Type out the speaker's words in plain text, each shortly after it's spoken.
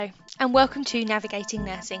And welcome to Navigating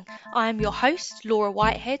Nursing. I am your host, Laura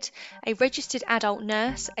Whitehead, a registered adult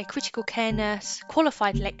nurse, a critical care nurse,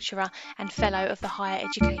 qualified lecturer, and fellow of the Higher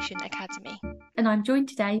Education Academy. And I'm joined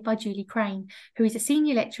today by Julie Crane, who is a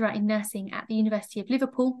senior lecturer in nursing at the University of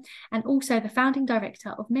Liverpool and also the founding director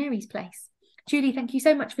of Mary's Place. Julie, thank you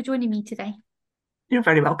so much for joining me today. You're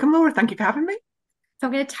very welcome, Laura. Thank you for having me. So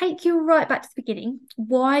I'm going to take you right back to the beginning.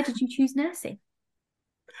 Why did you choose nursing?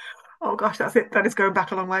 Oh gosh, that's it. That is going back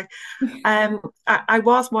a long way. I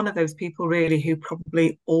was one of those people really who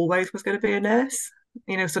probably always was going to be a nurse.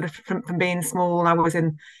 You know, sort of from being small, I was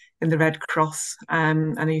in the Red Cross,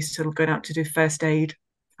 and I used to go out to do first aid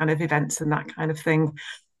kind of events and that kind of thing.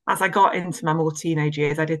 As I got into my more teenage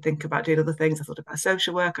years, I did think about doing other things. I thought about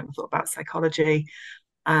social work and I thought about psychology.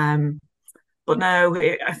 But no,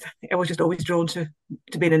 I was just always drawn to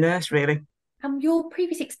being a nurse, really. Your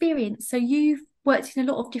previous experience, so you've worked in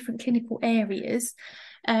a lot of different clinical areas,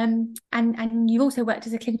 and you've also worked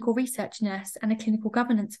as a clinical research nurse and a clinical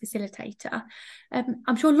governance facilitator.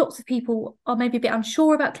 I'm sure lots of people are maybe a bit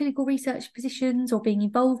unsure about clinical research positions or being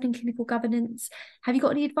involved in clinical governance. Have you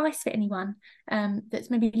got any advice for anyone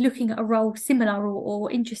that's maybe looking at a role similar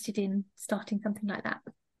or interested in starting something like that?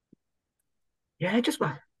 Yeah,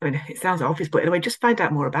 well, I mean, it sounds obvious, but anyway, just find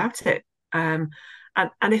out more about it. And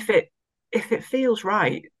if it feels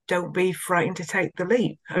right, don't be frightened to take the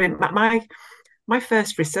leap. I mean, my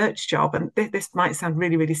first research job, and this might sound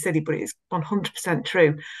really, really silly, but it's 100%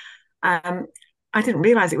 true. I didn't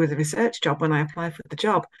realise it was a research job when I applied for the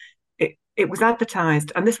job. It was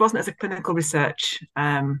advertised, and this wasn't as a clinical research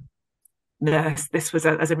nurse. This was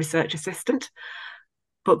as a research assistant,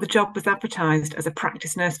 but the job was advertised as a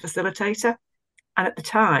practice nurse facilitator. And at the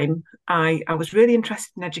time, I was really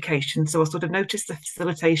interested in education. So I sort of noticed the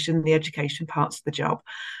facilitation, the education parts of the job.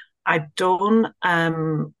 I'd done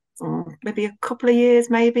maybe a couple of years,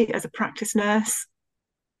 maybe as a practice nurse.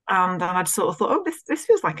 And then I'd sort of thought, oh, this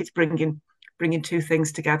feels like it's bringing two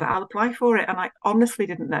things together. I'll apply for it. And I honestly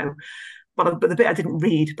didn't know. But the bit I didn't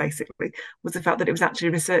read, basically, was the fact that it was actually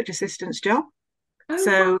a research assistant's job. Oh,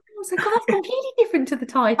 So, wow. So God, that's completely different to the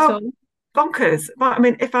oh, title. bonkers. But I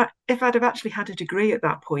mean, if I'd have actually had a degree at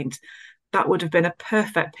that point, that would have been a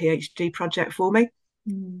perfect PhD project for me.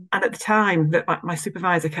 Mm. And at the time, that my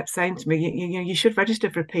supervisor kept saying to me, you should register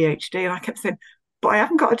for a PhD, and I kept saying, but I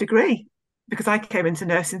haven't got a degree because I came into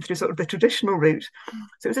nursing through sort of the traditional route.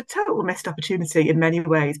 So it was a total missed opportunity in many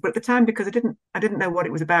ways. But at the time, because I didn't know what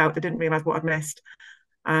it was about, I didn't realise what I'd missed.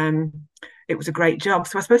 Um, it was a great job.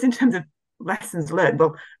 So I suppose in terms of lessons learned,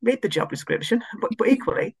 well, read the job description, but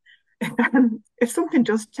equally if something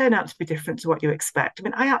does turn out to be different to what you expect, I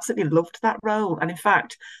mean, I absolutely loved that role, and in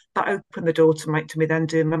fact, that opened the door to me then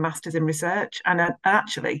doing my masters in research, and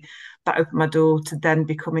actually, that opened my door to then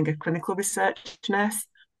becoming a clinical research nurse,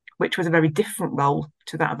 which was a very different role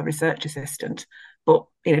to that of a research assistant. But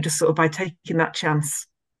just sort of by taking that chance,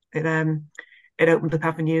 it opened up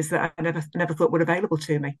avenues that I never thought were available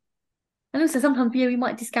to me. And also sometimes we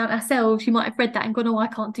might discount ourselves. You might have read that and gone, oh, I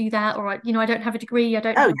can't do that. Or, I don't have a degree. I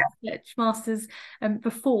don't Oh have yeah, a research master's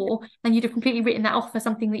before. And you'd have completely written that off for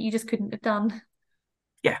something that you just couldn't have done.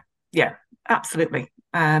 yeah, yeah, absolutely.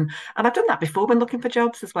 And I've done that before when looking for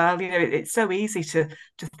jobs as well. It's so easy to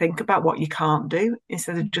think about what you can't do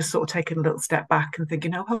instead of just sort of taking a little step back and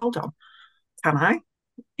thinking, oh, hold on, can I?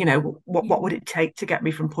 Yeah. What would it take to get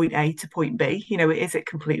me from point A to point B? Is it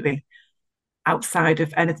completely outside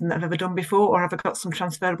of anything that I've ever done before, or have I got some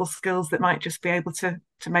transferable skills that might just be able to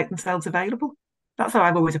make themselves available? That's how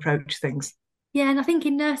I've always approached things. Yeah. And I think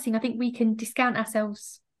in nursing, I think we can discount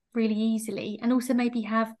ourselves really easily and also maybe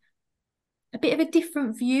have a bit of a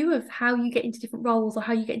different view of how you get into different roles or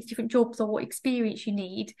how you get into different jobs or what experience you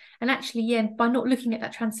need. And actually, yeah, by not looking at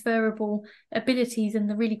that transferable abilities and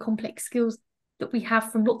the really complex skills that we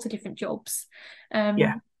have from lots of different jobs,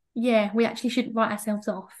 Yeah, yeah, we actually shouldn't write ourselves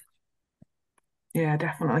off. yeah,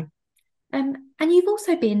 definitely. And you've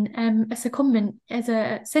also been a secondment as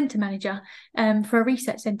a centre manager for a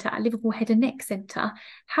research centre at Liverpool Head and Neck Centre.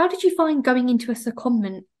 How did you find going into a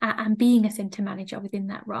secondment and being a centre manager within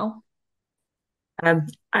that role?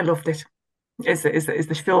 I loved it. Is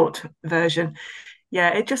the short version. Yeah,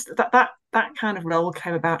 it just that kind of role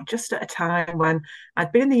came about just at a time when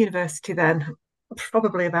I'd been in the university then,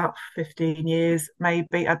 probably about 15 years,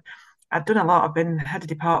 maybe. I'd done a lot. I've been head of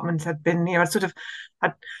department. I'd been, I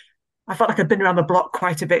felt like I'd been around the block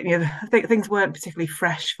quite a bit. I think things weren't particularly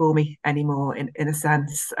fresh for me anymore, in a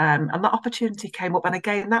sense. And that opportunity came up, and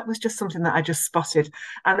again, that was just something that I just spotted.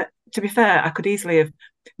 And to be fair, I could easily have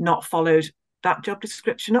not followed that job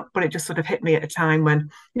description up, but it just sort of hit me at a time when,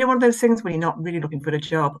 one of those things when you're not really looking for a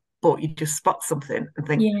job, but you just spot something and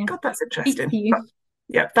think, Yeah. God, that's Speaks to interesting. you. But,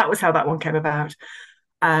 yeah, that was how that one came about.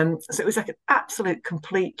 So it was like an absolute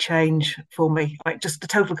complete change for me, like just a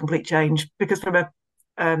total complete change, because from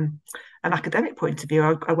an academic point of view,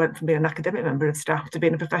 I went from being an academic member of staff to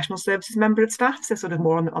being a professional services member of staff, so sort of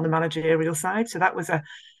more on the managerial side. So that was a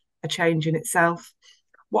change in itself.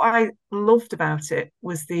 What I loved about it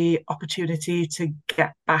was the opportunity to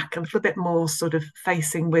get back a little bit more sort of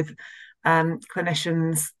facing with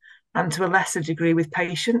clinicians, and to a lesser degree with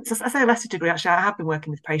patients. I say a lesser degree, actually, I have been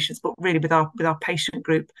working with patients, but really with our patient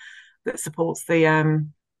group that supports the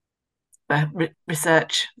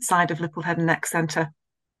research side of Liverpool Head and Neck Centre.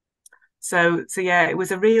 So yeah, it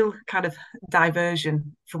was a real kind of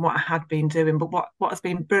diversion from what I had been doing. But what has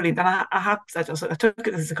been brilliant, and I took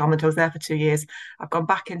it as a comment. I was there for 2 years. I've gone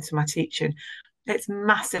back into my teaching. It's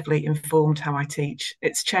massively informed how I teach.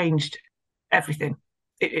 It's changed everything.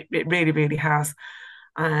 It really, really has.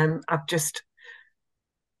 I've just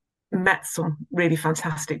met some really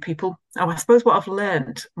fantastic people. And I suppose what I've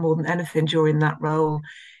learned more than anything during that role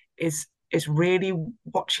is really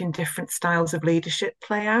watching different styles of leadership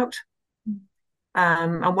play out.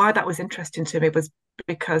 And why that was interesting to me was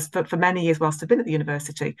because for many years, whilst I've been at the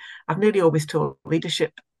university, I've nearly always taught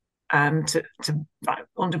leadership to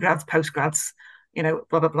undergrads, postgrads,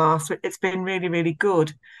 blah, blah, blah. So it's been really, really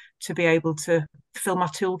good to be able to fill my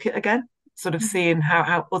toolkit again, sort of seeing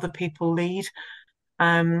how other people lead.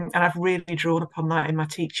 And I've really drawn upon that in my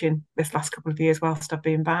teaching this last couple of years whilst I've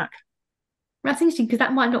been back. That's interesting, because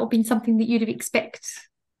that might not have been something that you'd have expected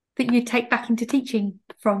that you'd take back into teaching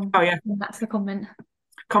from. Oh, yeah. That's the comment.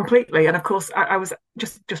 Completely. And of course, I was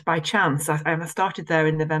just by chance. I started there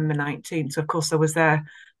in November 19. So, of course, I was there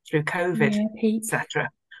through COVID, etc.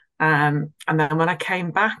 And then when I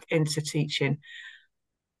came back into teaching,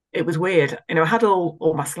 it was weird. I had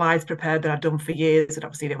all my slides prepared that I'd done for years, and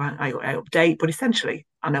obviously I update, but essentially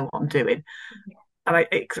I know what I'm doing. And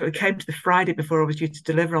it came to the Friday before I was due to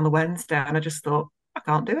deliver on the Wednesday, and I just thought, I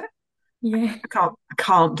can't do it. Yeah. I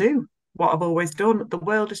can't do what I've always done. The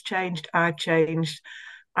world has changed. I've changed.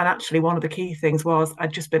 And actually, one of the key things was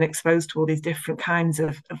I'd just been exposed to all these different kinds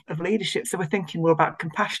of leadership. So we're thinking more about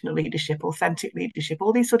compassionate leadership, authentic leadership,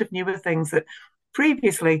 all these sort of newer things that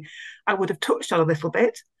previously I would have touched on a little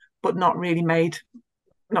bit, but not really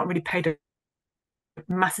paid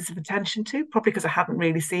masses of attention to, probably because I hadn't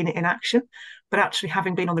really seen it in action. But actually,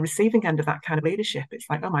 having been on the receiving end of that kind of leadership, it's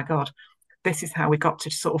like, oh my God, this is how we got to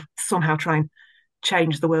sort of somehow try and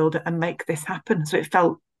change the world and make this happen. So it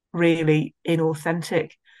felt really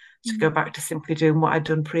inauthentic to go back to simply doing what I'd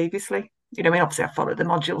done previously. Obviously I followed the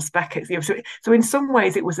module spec. So in some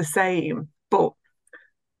ways it was the same, but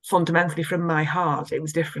fundamentally from my heart it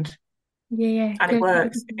was different. Yeah. And it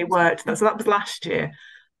worked. So that was last year.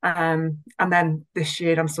 And then this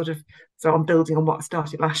year I'm building on what I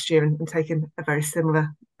started last year and taking a very similar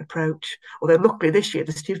approach. Although luckily this year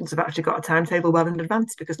the students have actually got a timetable well in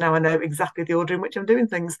advance, because now I know exactly the order in which I'm doing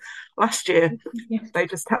things. Last year they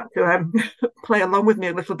just had to play along with me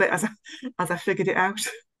a little bit as I figured it out.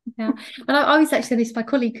 Yeah, and I was actually this to my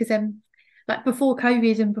colleague, because like before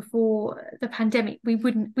COVID and before the pandemic, we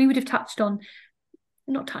would have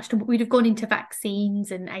not touched on, but we'd have gone into vaccines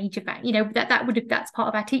and age of that's part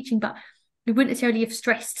of our teaching, but we wouldn't necessarily have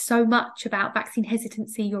stressed so much about vaccine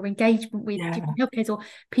hesitancy or engagement with different healthcares, or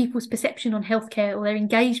people's perception on healthcare, or their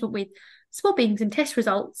engagement with swabbings and test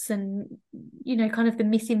results, and kind of the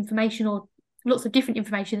misinformation or lots of different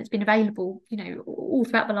information that's been available all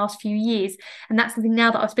throughout the last few years. And that's something now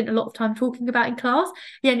that I've spent a lot of time talking about in class.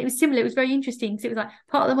 And it was similar. It was very interesting, because it was like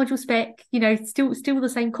part of the module spec, still the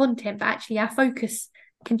same content, but actually our focus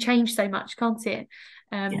can change so much, can't it?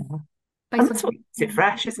 And that's what makes it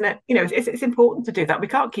fresh, isn't it? It's important to do that. We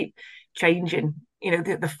can't keep changing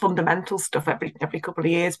the fundamental stuff every couple of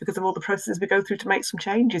years, because of all the processes we go through to make some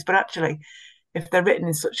changes. But actually, if they're written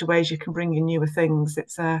in such a way as you can bring in newer things,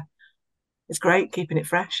 it's great keeping it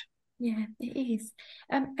fresh. Yeah, it is.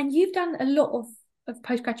 And you've done a lot of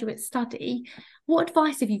postgraduate study. What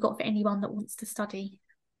advice have you got for anyone that wants to study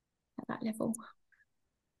at that level?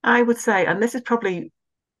 I would say, and this is probably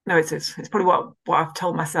it's probably what I've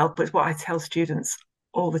told myself, but it's what I tell students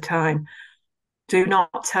all the time. Do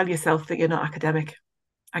not tell yourself that you're not academic.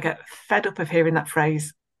 I get fed up of hearing that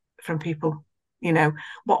phrase from people.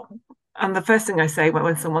 What? And the first thing I say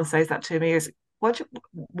when someone says that to me is, what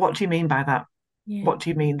do you mean by that? Yeah. What do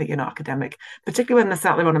you mean that you're not academic? Particularly when they're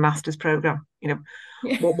sat there on a master's program.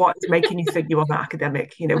 What's making you think you are not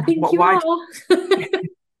academic? I think you are.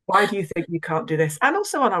 Why do you think you can't do this? And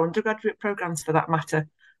also on our undergraduate programs, for that matter.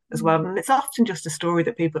 as well. And it's often just a story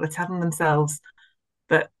that people are telling themselves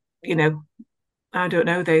that, you know, I don't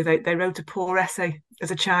know, they wrote a poor essay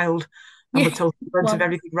as a child and were Yeah. told they weren't a Well,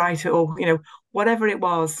 very good writer, or, you know, whatever it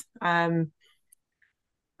was. And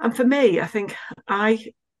for me, I think I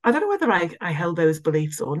don't know whether I held those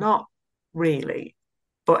beliefs or not, really.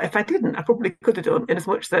 But if I didn't, I probably could have done, in as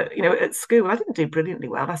much that, you know, at school I didn't do brilliantly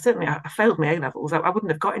well. I failed my A levels. I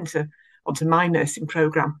wouldn't have got onto my nursing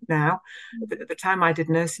programme now. At the time I did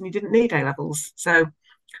nursing, you didn't need A levels. So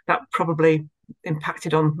that probably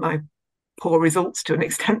impacted on my poor results to an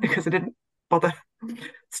extent because I didn't bother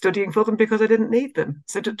studying for them because I didn't need them.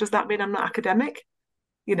 So does that mean I'm not academic?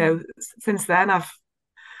 You know, since then I've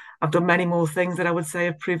done many more things that I would say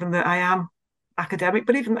have proven that I am academic.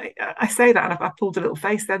 But even I say that, and I pulled a little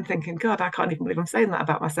face then, thinking, God, I can't even believe I'm saying that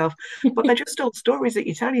about myself. But they're just all stories that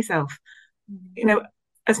you tell yourself. You know,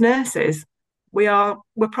 as nurses, we're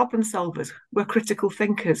problem solvers, we're critical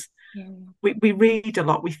thinkers. yeah. We read a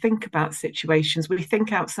lot, we think about situations, we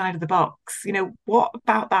think outside of the box. You know, what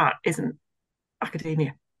about that isn't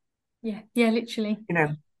academia? Yeah, yeah, literally. You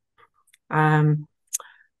know, um,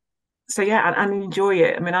 so yeah, and enjoy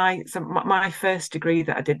it. I mean, my first degree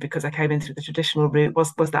that I did, because I came in through the traditional route,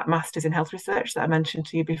 was that master's in health research that I mentioned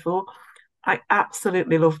to you before. I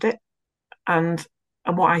absolutely loved it, and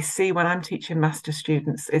what I see when I'm teaching master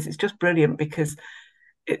students is it's just brilliant because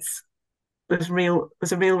it's there's a real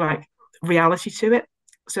like reality to it.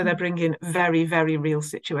 So they're bringing very, very real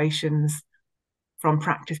situations from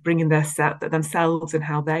practice, bringing themselves and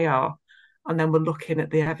how they are. And then we're looking at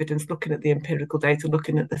the evidence, looking at the empirical data,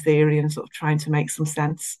 looking at the theory, and sort of trying to make some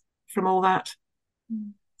sense from all that.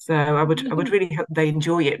 So I would really hope they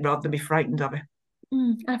enjoy it rather than be frightened of it.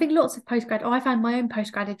 And I think lots of postgrad, I found my own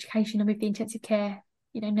postgrad education and with the intensive care,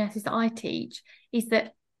 nurses that I teach, is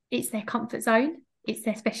that it's their comfort zone, it's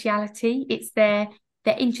their speciality, they're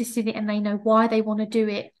interested in it and they know why they want to do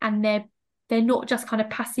it, and they're not just kind of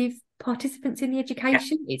passive participants in the Yeah,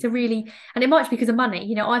 education. It's a really, and it might be because of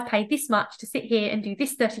money. I've paid this much to sit here and do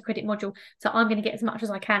this 30 credit module, so I'm going to get as much as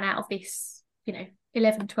I can out of this,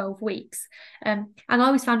 11, 12 weeks. And I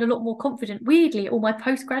always found a lot more confident, weirdly, all my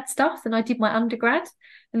postgrad stuff than I did my undergrad.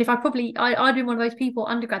 And if I'd been one of those people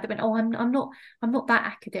undergrad that went, oh, I'm not that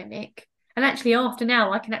academic. And actually, after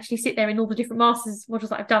now, I can actually sit there in all the different masters modules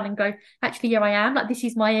that I've done and go, actually, yeah, I am. Like, this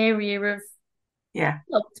is my area of yeah,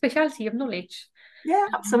 speciality of knowledge. yeah,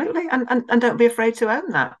 absolutely. And don't be afraid to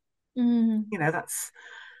own that. Mm. You know, that's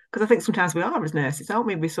because I think sometimes we are as nurses, aren't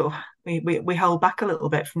we? We sort of we hold back a little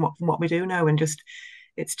bit from what we do know, and just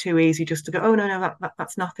it's too easy just to go, oh no,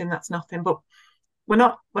 that's nothing, that's nothing. But we're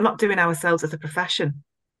not doing ourselves as a profession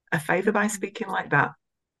a favour by speaking like that,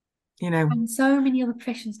 you know. And so many other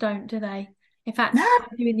professions don't, do they? In fact, No,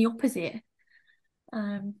 they're doing the opposite,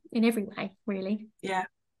 in every way, really. yeah,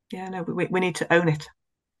 yeah, no, we need to own it.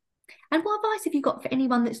 And what advice have you got for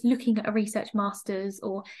anyone that's looking at a research master's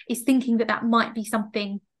or is thinking that that might be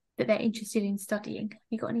something that they're interested in studying? Have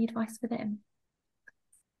you got any advice for them?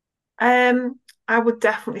 I would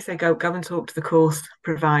definitely say go and talk to the course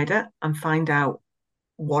provider and find out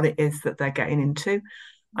what it is that they're getting into.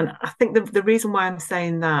 And I think the reason why I'm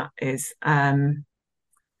saying that is I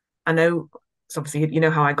know, so obviously, you know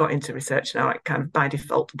how I got into research now, like kind of by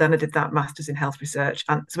default. Then I did that master's in health research.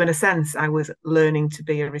 And so in a sense, I was learning to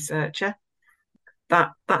be a researcher.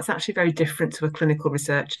 That's actually very different to a clinical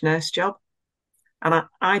research nurse job. And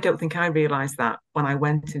I don't think I realised that when I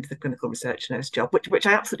went into the clinical research nurse job, which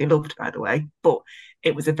I absolutely loved, by the way, but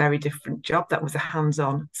it was a very different job. That was a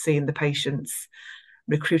hands-on, seeing the patients,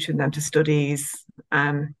 recruiting them to studies,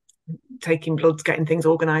 taking bloods, getting things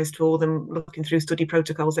organised for them, looking through study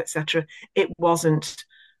protocols, etc. It wasn't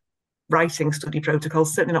writing study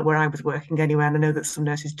protocols, certainly not where I was working anywhere. And I know that some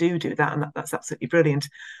nurses do that, and that's absolutely brilliant.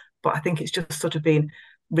 But I think it's just sort of being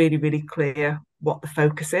really, really clear what the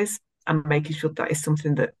focus is and making sure that is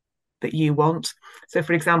something that you want. So,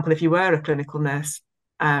 for example, if you were a clinical nurse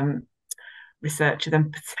researcher,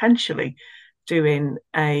 then potentially doing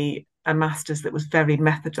a master's that was very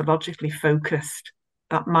methodologically focused,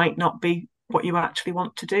 that might not be what you actually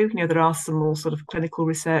want to do. There are some more sort of clinical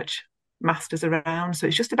research masters around. So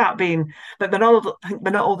it's just about being, but they're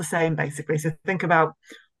not all the same, basically. So think about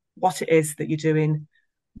what it is that you're doing,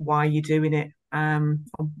 why you're doing it,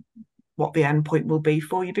 what the end point will be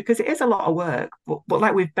for you, because it is a lot of work. But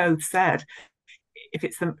like we've both said, if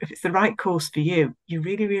it's the right course for you, you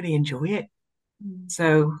really, really enjoy it.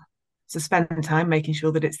 So spend time making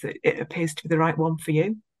sure that it appears to be the right one for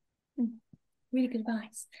you. Really good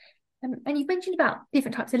advice. And you've mentioned about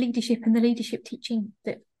different types of leadership and the leadership teaching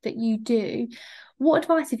that you do. What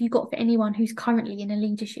advice have you got for anyone who's currently in a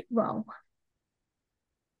leadership role?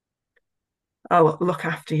 oh, look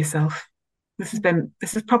after yourself. This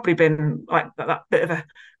has probably been like that bit of a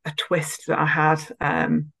twist that I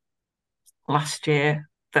had last year,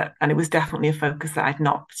 that, and it was definitely a focus that I'd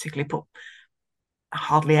not particularly put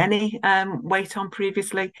hardly any weight on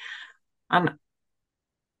previously. And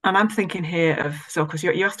I'm thinking here of, so of course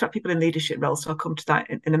you asked about people in leadership roles, so I'll come to that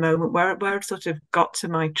in a moment. Where I've sort of got to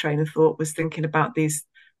my train of thought was thinking about these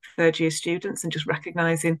third year students and just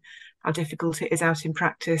recognizing how difficult it is out in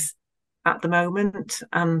practice at the moment.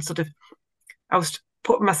 And sort of I was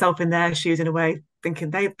putting myself in their shoes in a way, thinking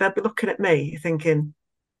they'll be looking at me thinking,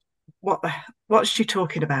 what's she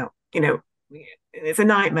talking about? You know, it's a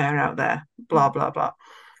nightmare out there, blah blah blah.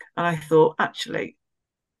 And I thought, actually,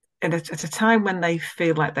 at a time when they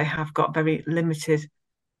feel like they have got very limited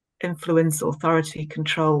influence, authority,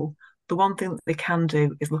 control, the one thing that they can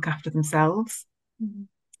do is look after themselves. Mm-hmm.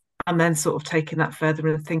 And then sort of taking that further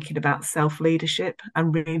and thinking about self-leadership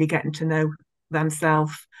and really getting to know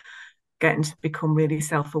themselves, getting to become really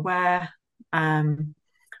self-aware,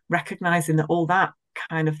 recognizing that all that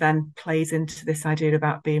kind of then plays into this idea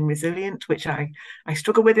about being resilient, which I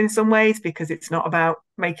struggle with in some ways, because it's not about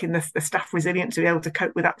making the staff resilient to be able to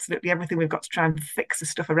cope with absolutely everything. We've got to try and fix the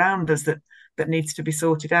stuff around us that needs to be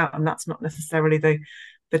sorted out, and that's not necessarily the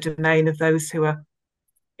domain of those who are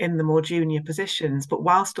in the more junior positions. But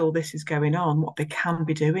whilst all this is going on, what they can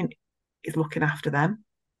be doing is looking after them.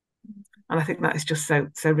 And I think that is just so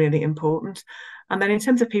really important. And then in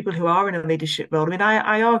terms of people who are in a leadership role, I mean,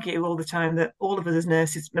 I argue all the time that all of us as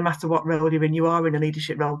nurses, no matter what role you're in, you are in a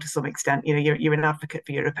leadership role to some extent. You know, you're an advocate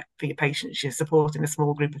for your patients, you're supporting a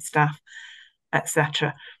small group of staff,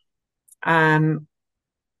 etc. But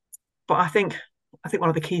I think one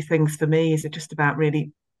of the key things for me is just about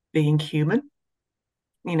really being human.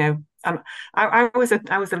 You know, I was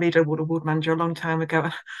a leader, a ward manager a long time ago.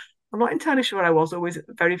 I'm not entirely sure I was always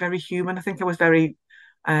very, very human. I think I was very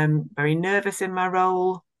nervous in my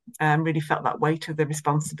role, really felt that weight of the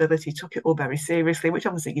responsibility, took it all very seriously, which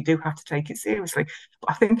obviously you do have to take it seriously.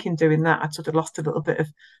 But I think in doing that, I sort of lost a little bit of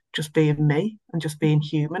just being me and just being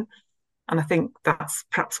human. And I think that's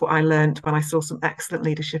perhaps what I learned when I saw some excellent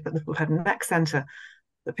leadership at the Liverpool Head and Neck Centre,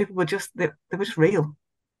 that people were just, they were just real,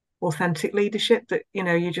 authentic leadership, that, you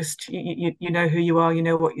know, you know who you are, you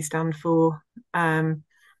know what you stand for, and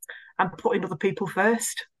putting other people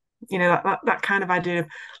first. You know, that kind of idea of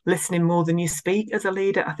listening more than you speak as a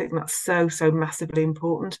leader, I think that's so massively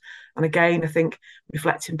important. And again, I think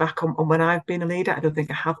reflecting back on when I've been a leader, I don't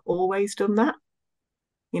think I have always done that,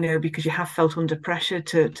 you know, because you have felt under pressure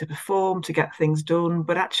to perform, to get things done.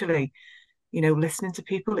 But actually, you know, listening to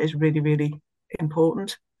people is really, really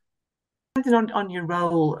important. Depending on your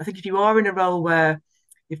role, I think if you are in a role where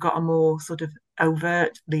you've got a more sort of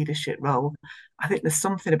overt leadership role, I think there's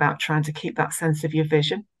something about trying to keep that sense of your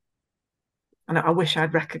vision. And I wish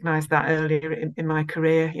I'd recognised that earlier in my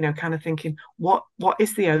career, you know, kind of thinking, what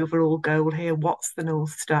is the overall goal here? What's the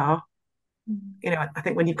North Star? Mm-hmm. You know, I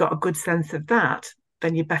think when you've got a good sense of that,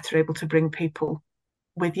 then you're better able to bring people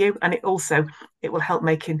with you. And it will help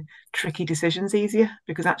making tricky decisions easier,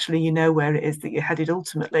 because actually you know where it is that you're headed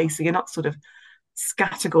ultimately. So you're not sort of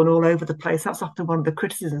scattergun all over the place. That's often one of the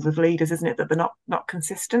criticisms of leaders, isn't it? That they're not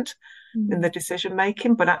consistent in their decision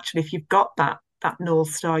making. But actually, if you've got that North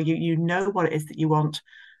Star, you know what it is that you want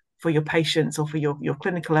for your patients or for your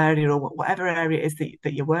clinical area or whatever area it is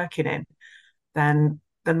that you're working in, then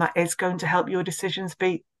that is going to help your decisions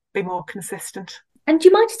be more consistent. And do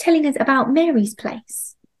you mind telling us about Mary's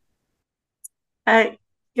Place?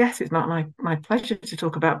 Yes, it's my pleasure to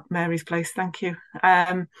talk about Mary's Place. Thank you.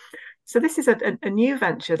 So this is a new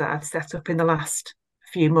venture that I've set up in the last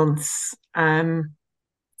few months,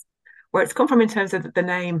 where it's come from in terms of the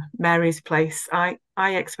name Mary's Place. I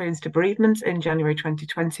experienced a bereavement in January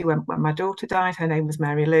 2020 when my daughter died. Her name was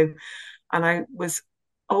Mary Lou. And I was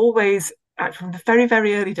always, from the very,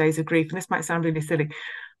 very early days of grief, and this might sound really silly,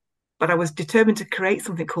 but I was determined to create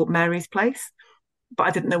something called Mary's Place, but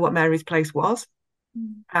I didn't know what Mary's Place was.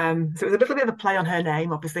 So it was a little bit of a play on her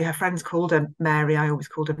name. Obviously, her friends called her Mary. I always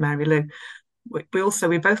called her Mary Lou. We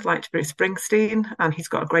both liked Bruce Springsteen, and he's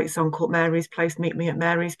got a great song called Mary's Place, Meet Me at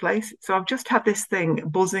Mary's Place. So I've just had this thing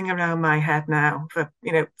buzzing around my head now for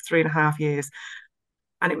 3.5 years.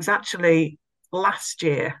 And it was actually last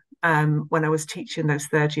year, when I was teaching those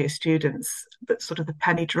third year students, that sort of the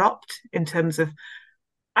penny dropped in terms of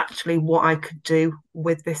actually what I could do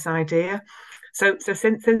with this idea. So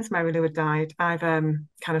since Mary Lou had died, I've kind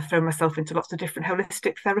of thrown myself into lots of different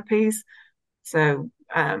holistic therapies. So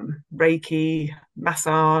Reiki,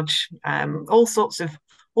 massage, all sorts of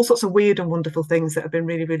weird and wonderful things that have been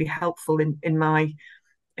really, really helpful in my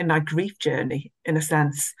grief journey, in a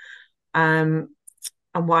sense. And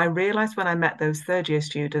what I realised when I met those third year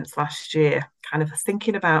students last year, kind of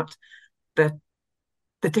thinking about the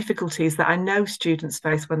difficulties that I know students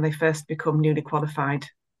face when they first become newly qualified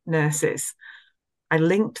nurses, I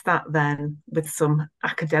linked that then with some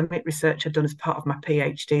academic research I'd done as part of my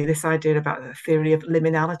PhD, this idea about the theory of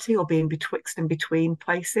liminality, or being betwixt and between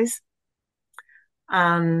places.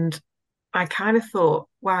 And I kind of thought,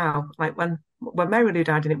 wow, like when Mary Lou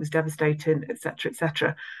died and it was devastating,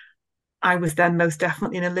 etc., I was then most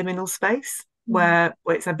definitely in a liminal space where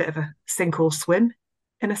it's a bit of a sink or swim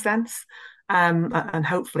in a sense. And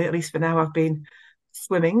hopefully, at least for now, I've been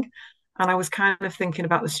swimming. And I was kind of thinking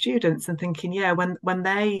about the students and thinking, yeah, when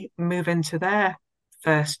they move into their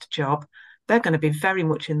first job, they're going to be very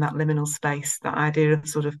much in that liminal space, that idea of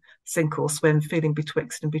sort of sink or swim, feeling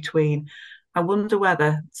betwixt and between. I wonder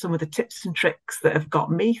whether some of the tips and tricks that have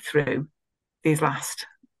got me through these last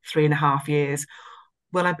 3.5 years,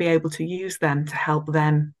 will I be able to use them to help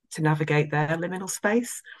them to navigate their liminal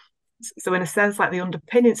space? So in a sense, like the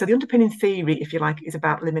underpinning theory, if you like, is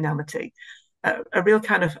about liminality. A real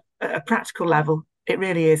kind of a practical level, it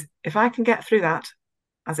really is. If I can get through that,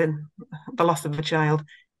 as in the loss of a child,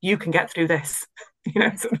 you can get through this. You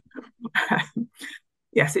know, sort of,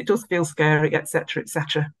 yes, it does feel scary, etc.,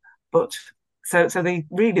 etc. But so the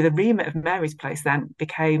remit of Mary's Place then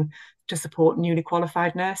became to support newly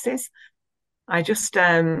qualified nurses. I just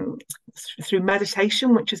through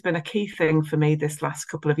meditation, which has been a key thing for me this last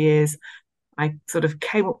couple of years, I sort of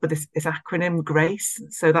came up with this acronym GRACE.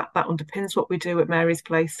 So that underpins what we do at Mary's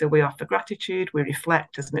Place. So we offer gratitude, we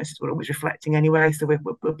reflect, as nurses, we're always reflecting anyway. So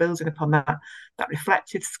we're building upon that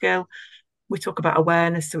reflective skill. We talk about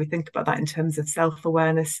awareness, so we think about that in terms of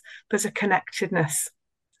self-awareness. There's a connectedness.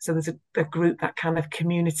 So there's a group, that kind of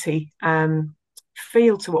community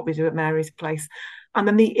feel to what we do at Mary's Place. And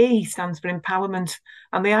then the E stands for empowerment.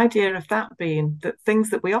 And the idea of that being that things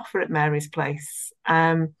that we offer at Mary's Place,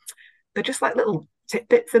 they're just like little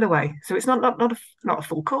tidbits in a way. So it's not a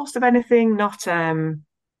full course of anything, not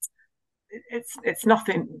it's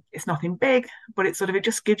nothing big, but it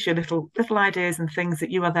just gives you little ideas and things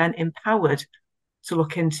that you are then empowered to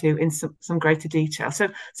look into in some greater detail. So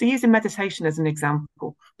using meditation as an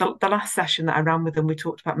example, the last session that I ran with them, we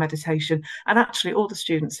talked about meditation, and actually all the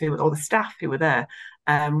students or the staff who were there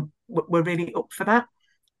were really up for that.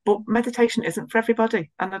 But meditation isn't for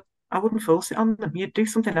everybody, and I wouldn't force it on them. You do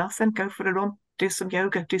something else, then go for a run, do some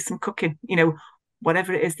yoga, do some cooking,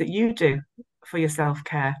 whatever it is that you do for your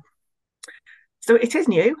self-care. So it is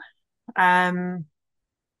new.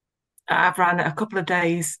 I've ran a couple of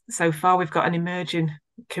days so far. We've got an emerging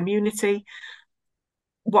community.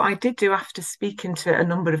 What I did do after speaking to a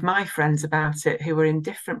number of my friends about it who were in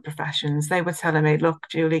different professions, they were telling me, look,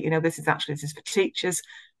 Julie, this is for teachers,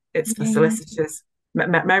 it's for solicitors.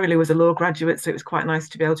 Mary Lou was a law graduate, so it was quite nice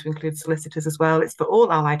to be able to include solicitors as well. It's for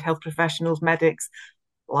all allied health professionals, medics,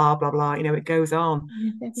 blah, blah, blah, it goes on.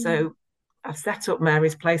 So I've set up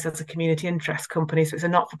Mary's Place as a community interest company, so it's a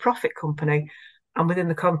not-for-profit company. And within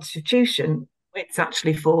the Constitution, it's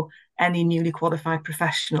actually for any newly qualified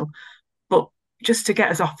professional. But just to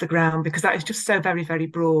get us off the ground, because that is just so very, very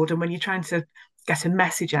broad. And when you're trying to get a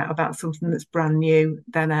message out about something that's brand new,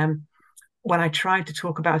 then when I tried to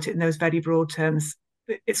talk about it in those very broad terms,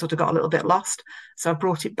 it sort of got a little bit lost. So I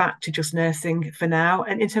brought it back to just nursing for now.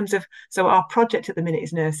 And in terms of, so our project at the minute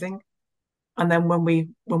is nursing. And then when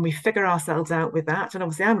we figure ourselves out with that, and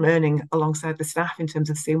obviously I'm learning alongside the staff in terms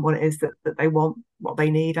of seeing what it is that they want, what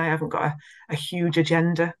they need. I haven't got a huge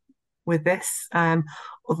agenda with this, other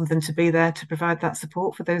than to be there to provide that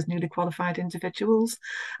support for those newly qualified individuals.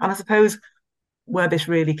 And I suppose where this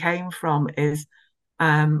really came from is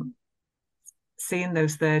seeing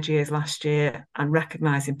those third years last year and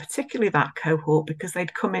recognising particularly that cohort, because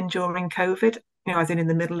they'd come in during COVID, as in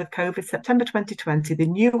the middle of COVID, September 2020, they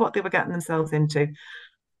knew what they were getting themselves into.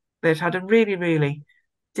 They'd had a really, really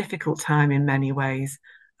difficult time in many ways.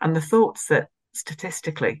 And the thoughts that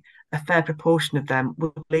statistically a fair proportion of them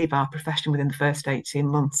would leave our profession within the first 18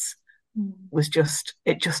 months it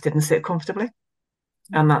just didn't sit comfortably.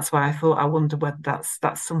 And that's why I thought, I wonder whether that's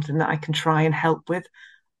something that I can try and help with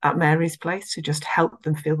at Mary's Place, to just help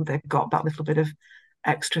them feel that they've got that little bit of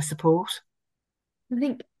extra support. I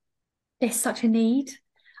think there's such a need,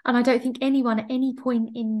 and I don't think anyone at any point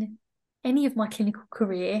in any of my clinical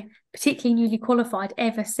career, particularly newly qualified,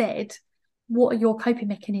 ever said, what are your coping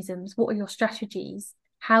mechanisms? What are your strategies?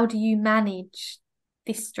 How do you manage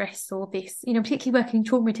this stress or this, particularly working in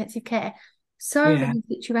trauma intensive care, many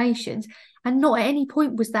situations. And not at any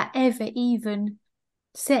point was that ever even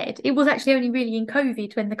said. It was actually only really in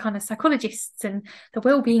COVID when the kind of psychologists and the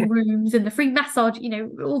wellbeing rooms and the free massage,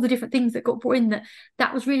 all the different things that got brought in,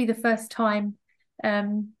 that was really the first time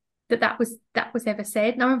that was ever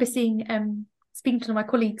said. And I remember speaking to one of my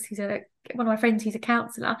colleagues, one of my friends, he's a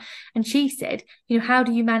counsellor, and she said, how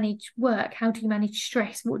do you manage work? How do you manage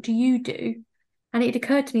stress? What do you do? And it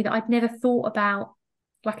occurred to me that I'd never thought about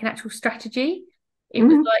like an actual strategy. It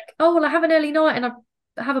was like, oh, well, I have an early night and I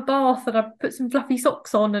have a bath and I put some fluffy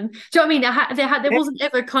socks on, and do you know what I mean? There wasn't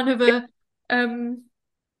ever kind of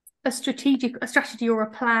a strategy or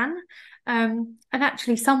a plan. And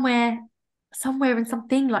actually somewhere in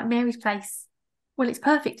something like Mary's Place, well, it's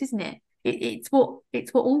perfect, isn't it? It's what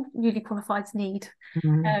all newly qualifieds need.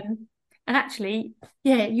 And actually,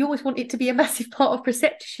 yeah, you always want it to be a massive part of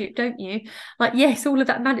preceptorship, don't you? Like, yes, all of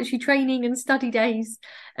that mandatory training and study days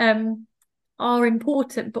are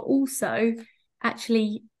important, but also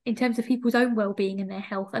actually in terms of people's own well-being and their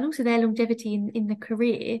health and also their longevity in the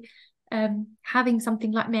career, having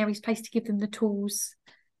something like Mary's Place to give them the tools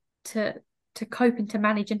to cope and to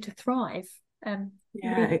manage and to thrive.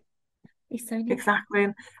 It's so neat. Exactly,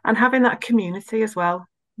 and having that community as well.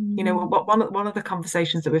 One of the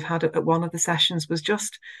conversations that we've had at one of the sessions was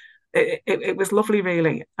just it was lovely,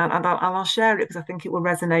 really, and I'll share it because I think it will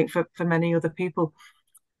resonate for many other people.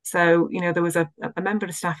 So there was a member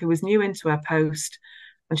of staff who was new into her post,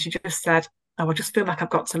 and she just said, "Oh, I just feel like I've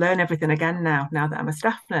got to learn everything again now that I'm a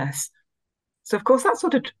staff nurse." So of course that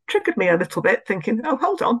sort of triggered me a little bit, thinking, "Oh,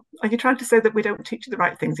 hold on, are you trying to say that we don't teach you the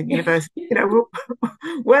right things in university?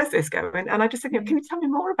 Where's this going?" And I just said, "Can you tell me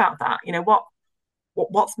more about that?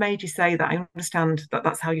 What's made you say that? I understand that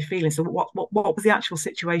that's how you're feeling. So what was the actual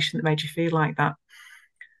situation that made you feel like that?"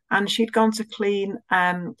 And she'd gone to clean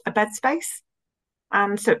a bed space,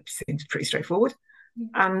 and so it seems pretty straightforward.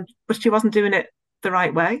 But she wasn't doing it the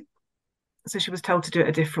right way, so she was told to do it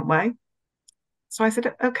a different way. So I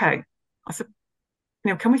said, "Okay." I said,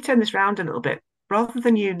 "Can we turn this round a little bit? Rather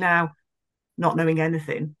than you now not knowing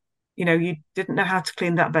anything, you didn't know how to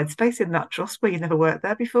clean that bed space in that trust where you never worked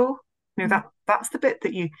there before. That's the bit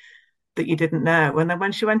that you didn't know." And then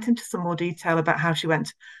when she went into some more detail about how she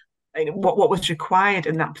went, what was required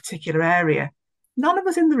in that particular area, none of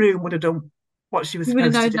us in the room would have done what she was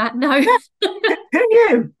supposed to do. That, no. Who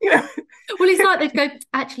knew? Well, it's like they'd go,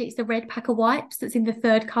 actually, it's the red pack of wipes that's in the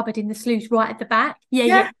third cupboard in the sluice right at the back.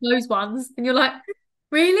 Yeah, those ones. And you're like,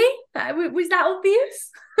 really? Was that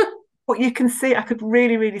obvious? But you can see, I could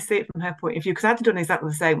really, really see it from her point of view, because I'd done exactly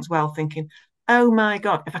the same as well, thinking, oh my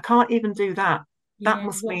God, if I can't even do that, that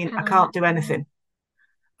must mean I can't do anything.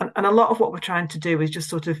 And a lot of what we're trying to do is just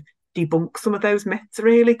sort of debunk some of those myths,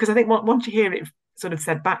 really, because I think once you hear it sort of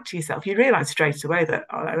said back to yourself, you realise straight away that,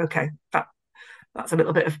 oh, okay, that's a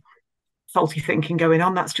little bit of faulty thinking going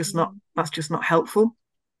on. That's just not helpful.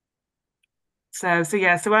 So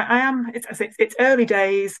I am. It's early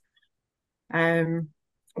days.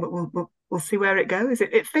 We'll see where it goes.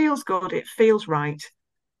 It feels good. It feels right.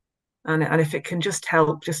 And if it can just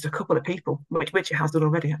help just a couple of people, which it has done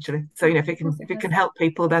already, actually. So if it can help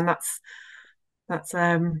people, then that's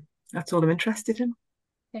all I'm interested in.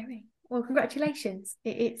 Very well. Congratulations!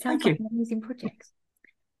 It sounds like an amazing project.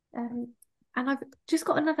 And I've just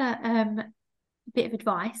got another bit of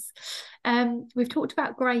advice. We've talked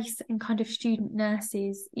about grace and kind of student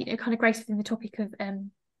nurses, kind of grace within the topic of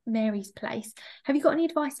Mary's Place. Have you got any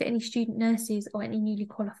advice for any student nurses or any newly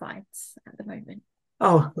qualifieds at the moment?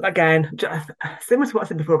 Oh, again, similar to what I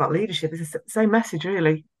said before about leadership, it's the same message,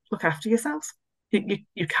 really. Look after yourselves.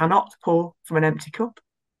 You cannot pour from an empty cup.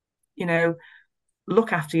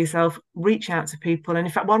 Look after yourself, reach out to people. And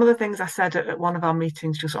in fact, one of the things I said at one of our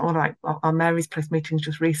meetings, our Mary's Place meetings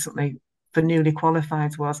just recently for newly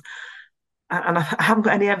qualified was, and I haven't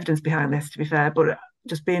got any evidence behind this, to be fair, but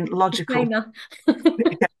just being logical,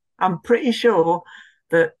 I'm pretty sure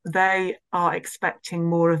that they are expecting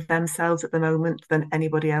more of themselves at the moment than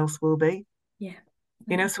anybody else will be. Yeah.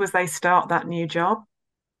 So as they start that new job,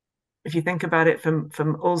 if you think about it from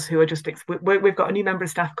us who are just, we've got a new member of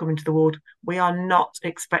staff coming to the ward, we are not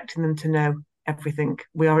expecting them to know everything.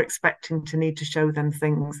 We are expecting to need to show them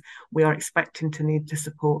things. We are expecting to need to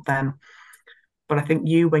support them. But I think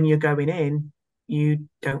when you're going in, you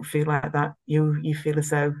don't feel like that. You feel as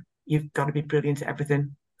though you've got to be brilliant at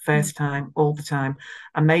everything, first time, all the time,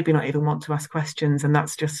 and maybe not even want to ask questions. And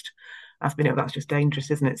that's just dangerous,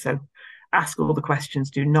 isn't it? So ask all the questions.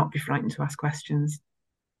 Do not be frightened to ask questions.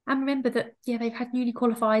 And remember that, they've had newly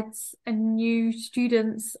qualifieds and new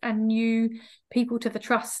students and new people to the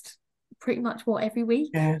trust pretty much every week.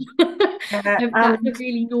 That's a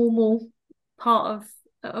really normal part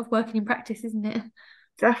of working in practice, isn't it?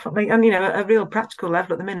 Definitely. And, a real practical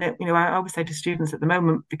level at the minute, I always say to students at the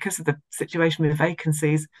moment, because of the situation with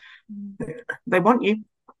vacancies, they want you.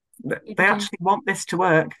 They actually want this to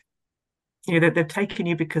work. They've taken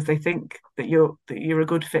you because they think that you're a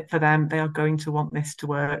good fit for them. They are going to want this to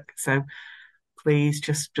work. So please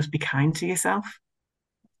just be kind to yourself.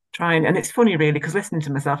 And it's funny really, because listening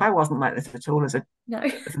to myself, I wasn't like this at all as a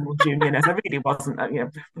more junior nurse. I really wasn't.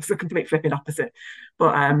 It's a complete flipping opposite.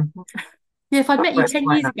 But yeah, if I'd met you 10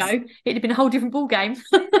 years nice. ago, it'd have been a whole different ball game.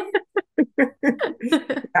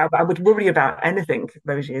 I would worry about anything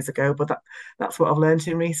those years ago, but that's what I've learned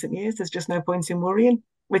in recent years. There's just no point in worrying,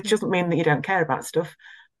 which doesn't mean that you don't care about stuff,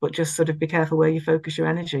 but just sort of be careful where you focus your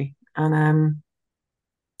energy, and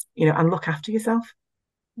and look after yourself.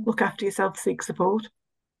 Look after yourself, seek support.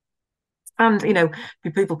 And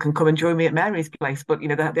people can come and join me at Mary's place, but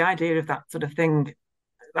the idea of that sort of thing,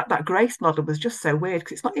 that grace model was just so weird,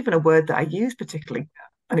 because it's not even a word that I use particularly.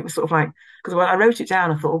 And it was sort of like, because when I wrote it down,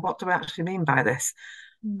 I thought, well, what do I actually mean by this?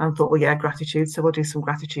 And thought, well, yeah, gratitude. So we'll do some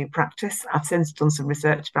gratitude practice. I've since done some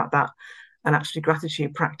research about that. And actually,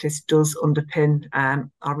 gratitude practice does underpin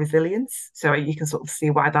our resilience. So you can sort of see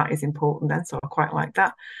why that is important then. So I quite like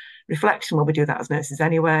that. Reflection, well, we do that as nurses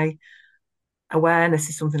anyway. Awareness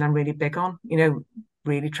is something I'm really big on,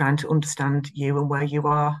 really trying to understand you and where you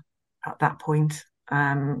are at that point.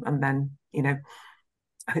 And then,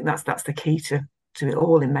 I think that's the key to it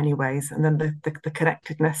all in many ways. And then the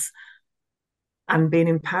connectedness and being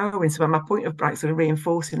empowering. So my point of sort of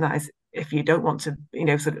reinforcing that is, if you don't want to,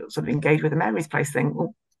 sort of engage with the Mary's Place thing,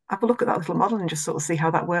 well, have a look at that little model and just sort of see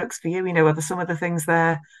how that works for you. Are there some of the things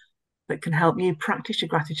there that can help you practice your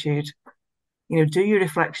gratitude? Do your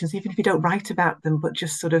reflections, even if you don't write about them, but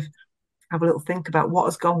just sort of have a little think about what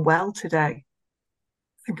has gone well today.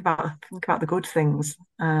 Think about the good things,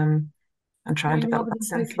 and try and develop that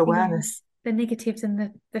sense of awareness. The negatives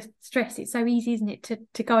and the stress. It's so easy, isn't it,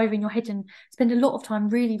 to go over in your head and spend a lot of time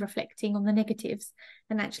really reflecting on the negatives.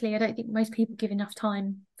 And actually, I don't think most people give enough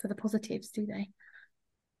time for the positives, do they?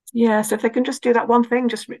 Yeah, so if they can just do that one thing,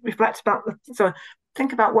 just reflect about so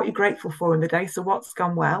think about what you're grateful for in the day. So what's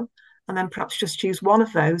gone well, and then perhaps just choose one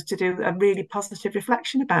of those to do a really positive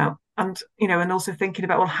reflection about. And and also thinking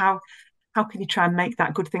about, well, how can you try and make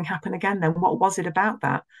that good thing happen again then? What was it about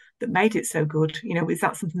that made it so good? Is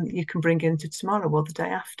that something that you can bring into tomorrow or the day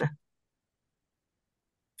after?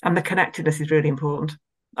 And the connectedness is really important.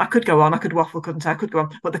 I could go on, I could waffle, couldn't I? I could go on,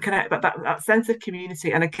 but that sense of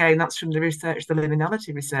community, and again, that's from the research, the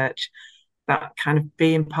liminality research, that kind of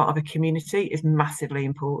being part of a community is massively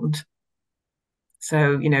important.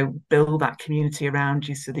 So, build that community around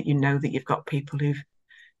you so that that you've got people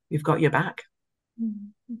who've got your back.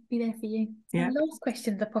 Be there for you. Yeah. Last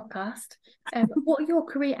question of the podcast. What are your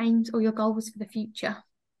career aims or your goals for the future?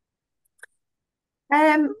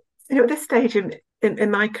 At this stage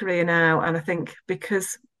in my career now, and I think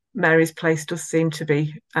because Mary's Place does seem to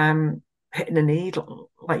be hitting a need,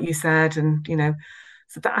 like you said, and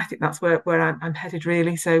so that I think that's where I'm headed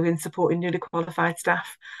really. So in supporting newly qualified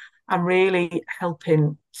staff, I'm really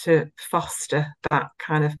helping to foster that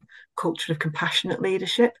kind of culture of compassionate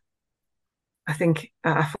leadership. I think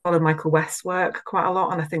I follow Michael West's work quite a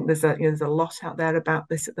lot, and I think there's a lot out there about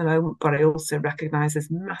this at the moment. But I also recognise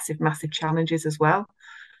there's massive challenges as well.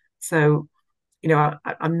 So,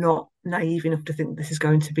 I'm not naive enough to think this is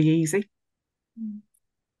going to be easy.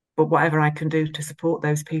 But whatever I can do to support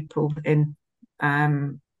those people in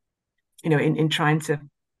trying to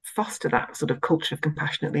foster that sort of culture of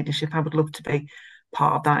compassionate leadership, I would love to be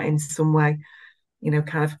part of that in some way.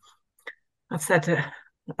 Kind of, I've said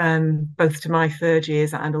both to my third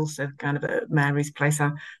years and also kind of at Mary's Place,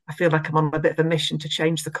 I feel like I'm on a bit of a mission to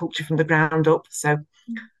change the culture from the ground up. So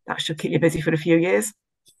that should keep you busy for a few years.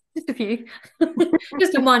 Just a few.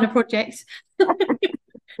 Just a minor project.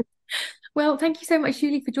 Well, thank you so much,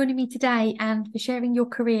 Julie, for joining me today and for sharing your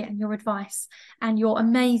career and your advice and your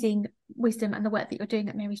amazing wisdom and the work that you're doing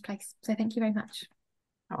at Mary's Place. So thank you very much.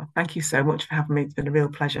 Oh, thank you so much for having me. It's been a real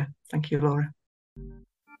pleasure. Thank you, Laura.